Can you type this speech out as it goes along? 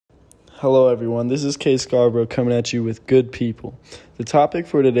Hello everyone, this is Kay Scarborough coming at you with Good People. The topic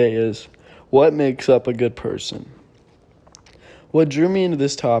for today is, what makes up a good person? What drew me into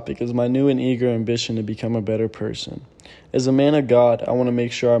this topic is my new and eager ambition to become a better person. As a man of God, I want to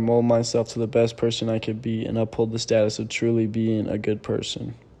make sure I mold myself to the best person I could be and uphold the status of truly being a good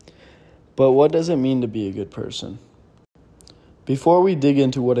person. But what does it mean to be a good person? Before we dig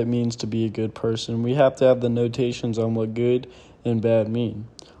into what it means to be a good person, we have to have the notations on what good and bad mean,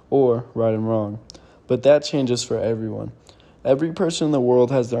 or right and wrong. But that changes for everyone. Every person in the world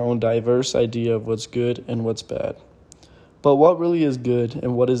has their own diverse idea of what's good and what's bad. But what really is good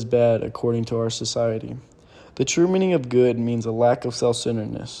and what is bad according to our society? The true meaning of good means a lack of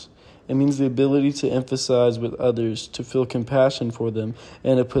self-centeredness. It means the ability to emphasize with others, to feel compassion for them,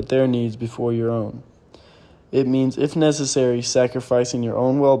 and to put their needs before your own. It means, if necessary, sacrificing your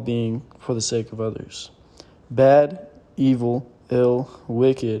own well-being for the sake of others. Bad, evil, ill,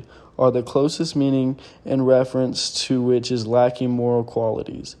 wicked are the closest meaning and reference to which is lacking moral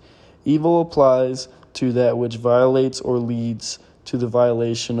qualities. Evil applies to that which violates or leads to the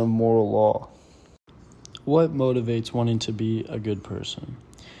violation of moral law. What motivates wanting to be a good person?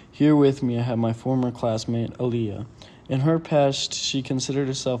 Here with me I have my former classmate, Aaliyah. In her past, she considered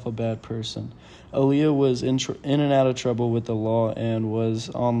herself a bad person. Aaliyah was in and out of trouble with the law and was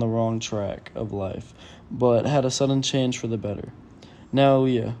on the wrong track of life, but had a sudden change for the better. Now,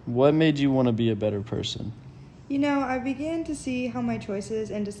 Aaliyah, what made you want to be a better person? I began to see how my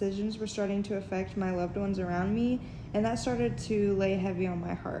choices and decisions were starting to affect my loved ones around me, and that started to lay heavy on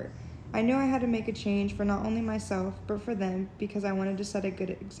my heart. I knew I had to make a change for not only myself, but for them, because I wanted to set a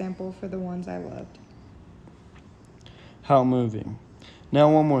good example for the ones I loved. How moving.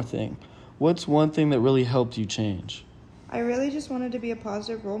 Now, one more thing. What's one thing that really helped you change? I really just wanted to be a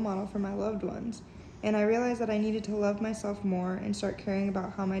positive role model for my loved ones, and I realized that I needed to love myself more and start caring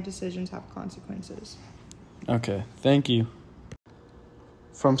about how my decisions have consequences. Okay, thank you.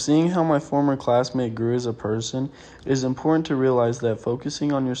 From seeing how my former classmate grew as a person, it is important to realize that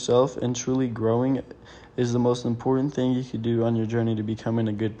focusing on yourself and truly growing is the most important thing you can do on your journey to becoming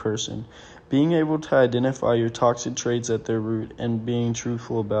a good person. Being able to identify your toxic traits at their root and being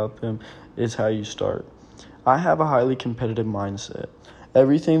truthful about them is how you start. I have a highly competitive mindset.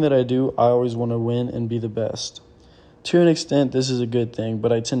 Everything that I do, I always want to win and be the best. To an extent, this is a good thing,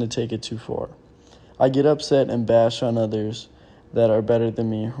 but I tend to take it too far. I get upset and bash on others that are better than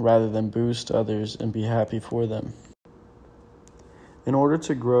me rather than boost others and be happy for them. In order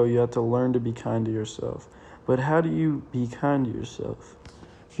to grow, you have to learn to be kind to yourself. But how do you be kind to yourself?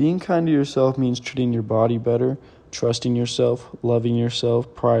 Being kind to yourself means treating your body better, trusting yourself, loving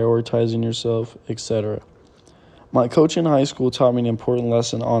yourself, prioritizing yourself, etc. My coach in high school taught me an important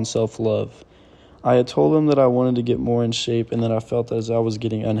lesson on self-love. I had told him that I wanted to get more in shape and that I felt as I was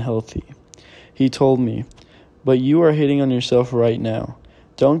getting unhealthy. He told me, "But you are hating on yourself right now.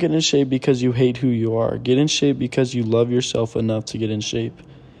 Don't get in shape because you hate who you are. Get in shape because you love yourself enough to get in shape."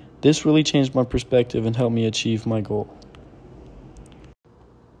 This really changed my perspective and helped me achieve my goal.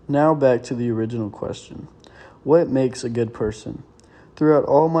 Now back to the original question. What makes a good person? Throughout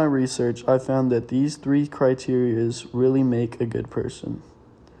all my research, I found that these 3 criteria really make a good person.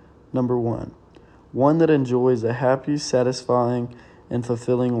 Number 1, one that enjoys a happy, satisfying, and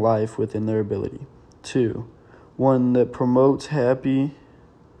fulfilling life within their ability. 2, one that promotes happy,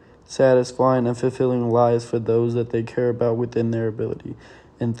 satisfying, and fulfilling lives for those that they care about within their ability.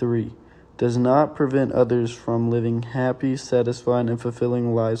 And 3, does not prevent others from living happy, satisfying, and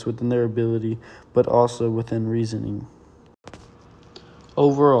fulfilling lives within their ability, but also within reasoning.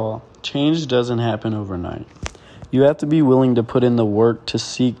 Overall, change doesn't happen overnight. You have to be willing to put in the work to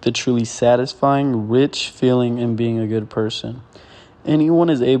seek the truly satisfying, rich feeling in being a good person. Anyone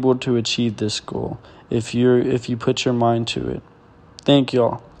is able to achieve this goal if you put your mind to it. Thank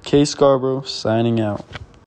y'all. Kay Scarborough, signing out.